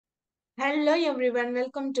Hello everyone,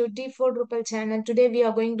 welcome to D4Drupal channel. Today we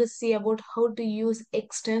are going to see about how to use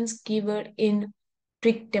extends keyword in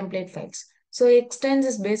twig template files. So extends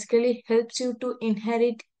is basically helps you to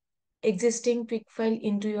inherit existing twig file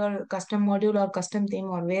into your custom module or custom theme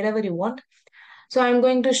or wherever you want. So I'm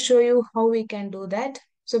going to show you how we can do that.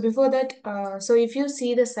 So before that, so if you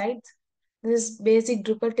see the site, this basic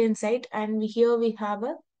Drupal 10 site, and here we have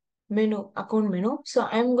a menu, account menu. So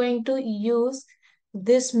I'm going to use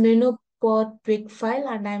this menu for twig file,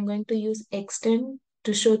 and I'm going to use extend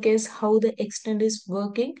to showcase how the extend is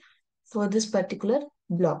working for this particular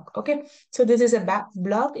block. Okay, so this is a back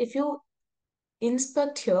block. If you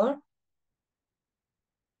inspect here,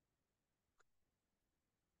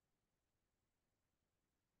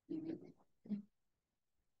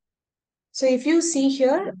 so if you see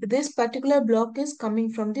here, this particular block is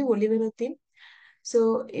coming from the Olivero theme.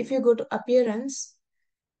 So if you go to appearance,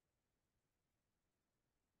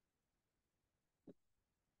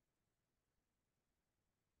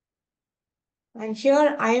 and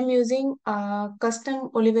here I am using a custom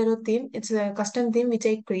Olivero theme. It's a custom theme which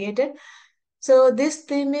I created. So this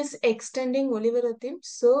theme is extending Olivero theme.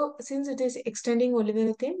 So since it is extending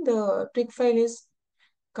Olivero theme, the twig file is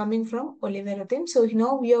coming from Olivero theme. So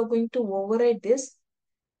now we are going to override this.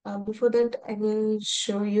 Before that, I will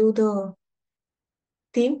show you the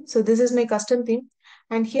theme. So this is my custom theme.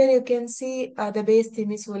 And here you can see the base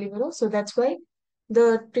theme is Olivero. So that's why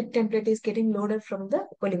the twig template is getting loaded from the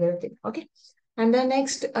Olivero theme. Okay. And then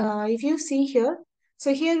next, if you see here,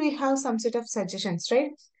 so here we have some set of suggestions, right?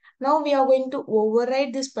 Now we are going to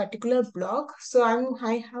override this particular block. So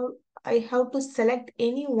I have to select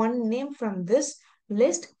any one name from this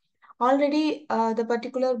list. Already the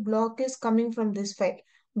particular block is coming from this file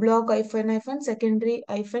block hyphen secondary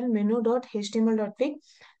hyphen menu dot html dot pig.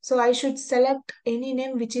 So I should select any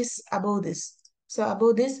name which is above this. So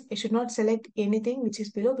above this, I should not select anything which is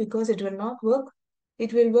below because it will not work.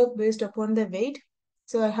 It will work based upon the weight.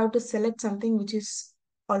 So I have to select something which is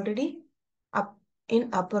already up in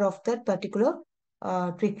upper of that particular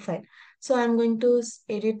twig file. So I'm going to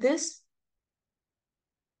edit this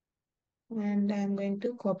and I'm going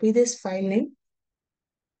to copy this file name.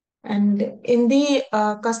 And in the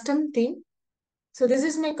custom theme, so this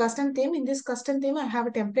is my custom theme. In this custom theme, I have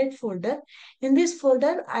a template folder. In this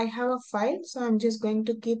folder, I have a file. So I'm just going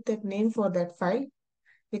to keep that name for that file,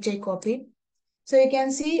 which I copied. So you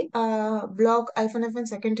can see blog hyphen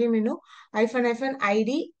secondary menu hyphen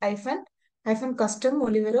ID hyphen custom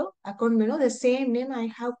Olivero account menu. The same name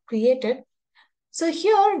I have created. So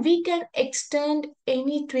here we can extend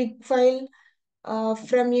any twig file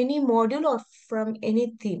from any module or from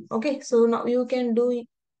any theme. Okay, so now you can do it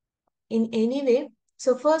in any way.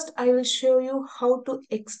 So first I will show you how to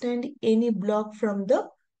extend any block from the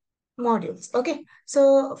modules. Okay,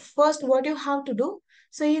 so first what you have to do.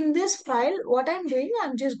 So in this file, what I'm doing,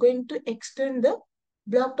 I'm just going to extend the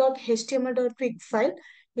block.html.twig file,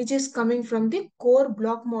 which is coming from the core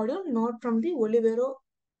block module, not from the Olivero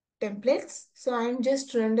templates. So I'm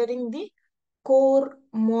just rendering the core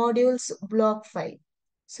modules block file.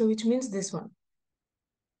 So which means this one.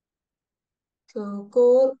 So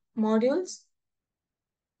core modules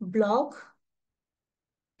block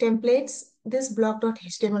templates, this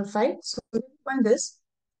block.html file. So open this,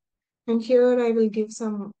 and here I will give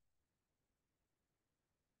some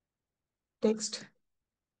text.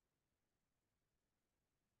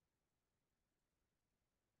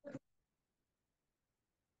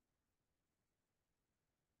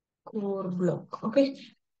 Core block. Okay.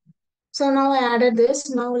 So now I added this.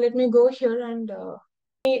 Now let me go here and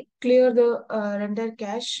clear the render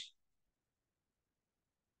cache.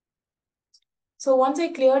 So once I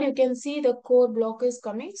cleared, you can see the core block is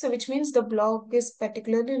coming. So which means the block is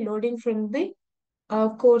particularly loading from the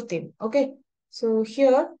core theme. Okay. So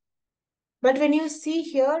here, but when you see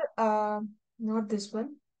here, not this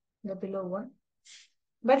one, the below one.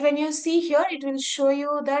 But when you see here, it will show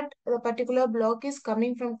you that the particular block is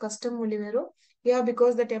coming from custom Olivero. Yeah,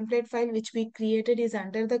 because the template file which we created is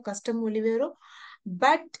under the custom Olivero.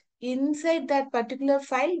 But inside that particular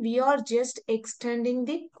file, we are just extending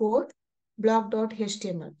the code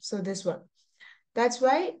block.html. So this one. That's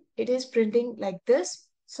why it is printing like this.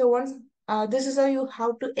 So once this is how you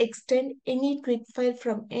have to extend any twig file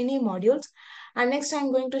from any modules. And next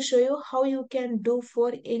I'm going to show you how you can do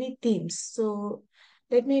for any themes. So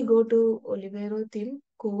let me go to Olivero theme,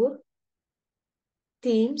 core,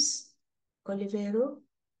 themes, Olivero,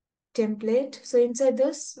 template. So inside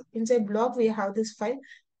this, inside block, we have this file.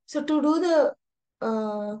 So to do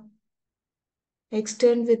the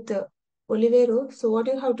extend with the Olivero. So what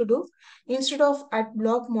you have to do, instead of at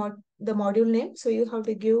block mod the module name, so you have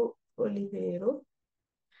to give Olivero.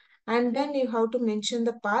 And then you have to mention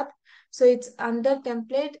the path. So it's under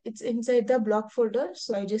template, it's inside the block folder.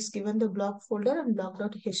 So I just given the block folder and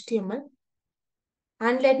block.html.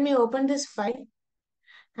 And let me open this file.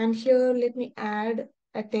 And here, let me add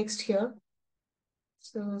a text here.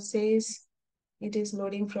 So says it is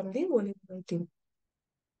loading from the Olivero theme.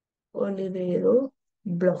 Olivero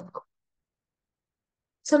block.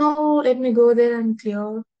 So now let me go there and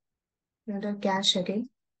clear another cache again.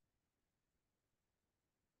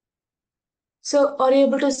 So are you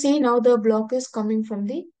able to see now the block is coming from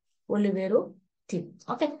the Olivero theme?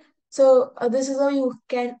 Okay. So this is how you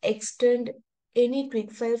can extend any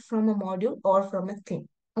twig file from a module or from a theme.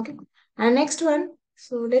 Okay. And next one.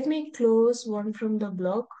 So let me close one from the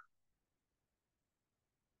block.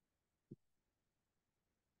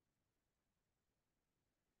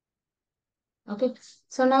 Okay.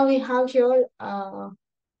 So now we have here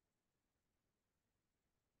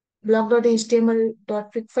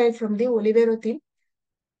block.html.twig file from the Olivero theme.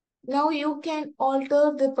 Now you can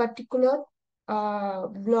alter the particular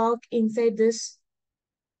block inside this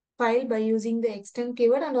file by using the extend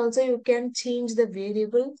keyword, and also you can change the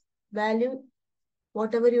variable value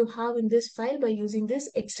whatever you have in this file by using this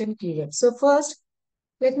extend keyword. So first,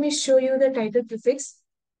 let me show you the title prefix.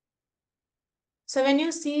 So when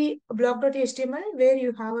you see block.html where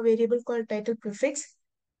you have a variable called title prefix,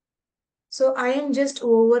 so I am just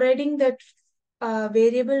overriding that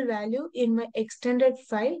variable value in my extended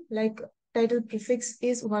file, like title prefix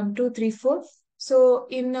is 1234. So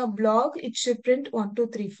in a blog, it should print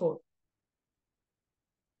 1234.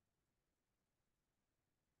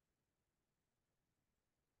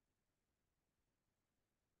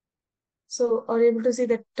 So are you able to see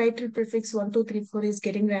the title prefix 1234 is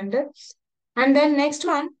getting rendered? And then next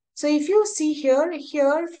one. So if you see here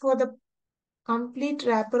for the complete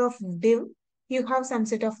wrapper of div, you have some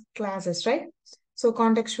set of classes, right? So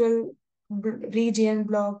contextual region,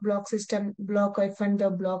 block system, block hyphen the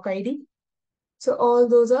block ID. So all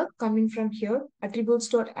those are coming from here.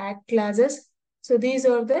 Attributes.add classes. So these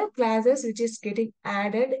are the classes which is getting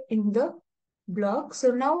added in the block.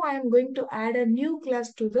 So now I am going to add a new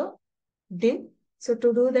class to the div. So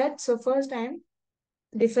to do that, so first I am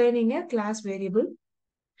defining a class variable.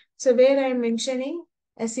 So where I am mentioning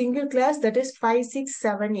a single class, that is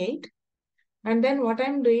 5678. And then what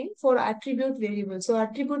I'm doing for attribute variable. So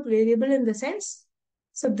attribute variable in the sense,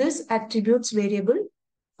 so this attributes variable.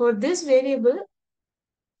 For this variable,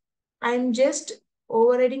 I'm just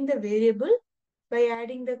overriding the variable by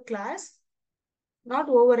adding the class. Not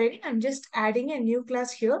overriding, I'm just adding a new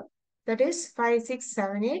class here. That is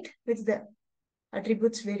 5678 with the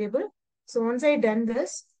attributes variable. So once I done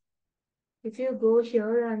this, if you go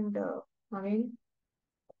here and again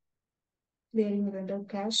clearing render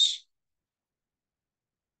cache,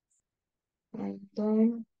 and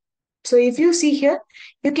then so if you see here,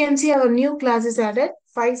 you can see our new class is added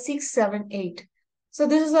 5678. So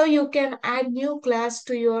this is how you can add new class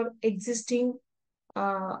to your existing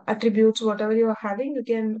attributes, whatever you are having. You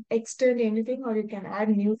can extend anything, or you can add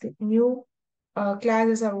new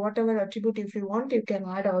classes or whatever attribute if you want. You can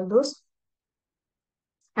add all those.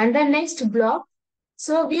 And the next block.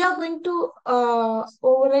 So we are going to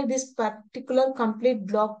override this particular complete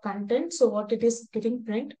block content. So what it is getting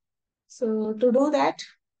print. So to do that,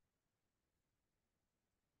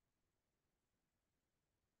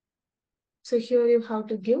 so here you have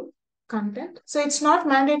to give content. So it's not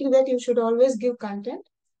mandatory that you should always give content.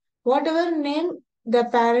 Whatever name the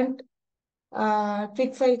parent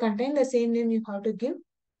twig file contain, the same name you have to give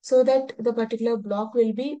so that the particular block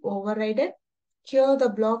will be overridden. Here the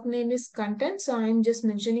block name is content. So I'm just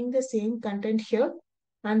mentioning the same content here.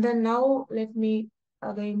 And then now let me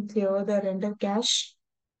again clear the render cache.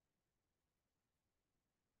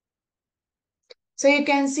 So you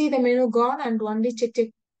can see the menu gone and only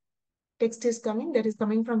check text is coming. That is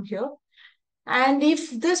coming from here. And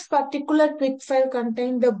if this particular twig file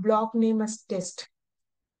contain the block name as test.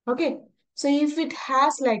 Okay. So if it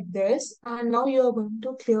has like this, and now you are going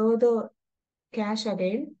to clear the cache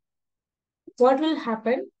again, what will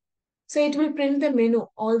happen? So it will print the menu,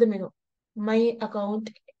 all the menu, my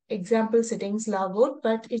account, example settings, logout,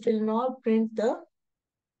 but it will not print the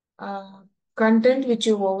uh, content which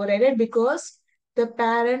you overridden because the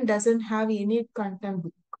parent doesn't have any content.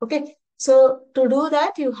 Okay. So to do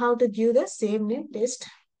that, you have to give the same name test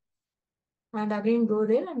and again go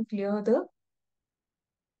there and clear the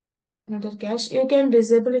another cache. You can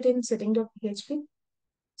disable it in setting.php.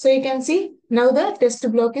 So you can see now the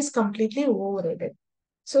test block is completely overridden.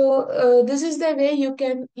 So this is the way you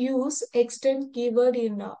can use extend keyword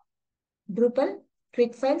in Drupal.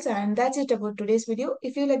 twig files. And that's it about today's video.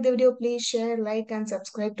 If you like the video, please share, like, and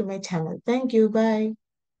subscribe to my channel. Thank you. Bye.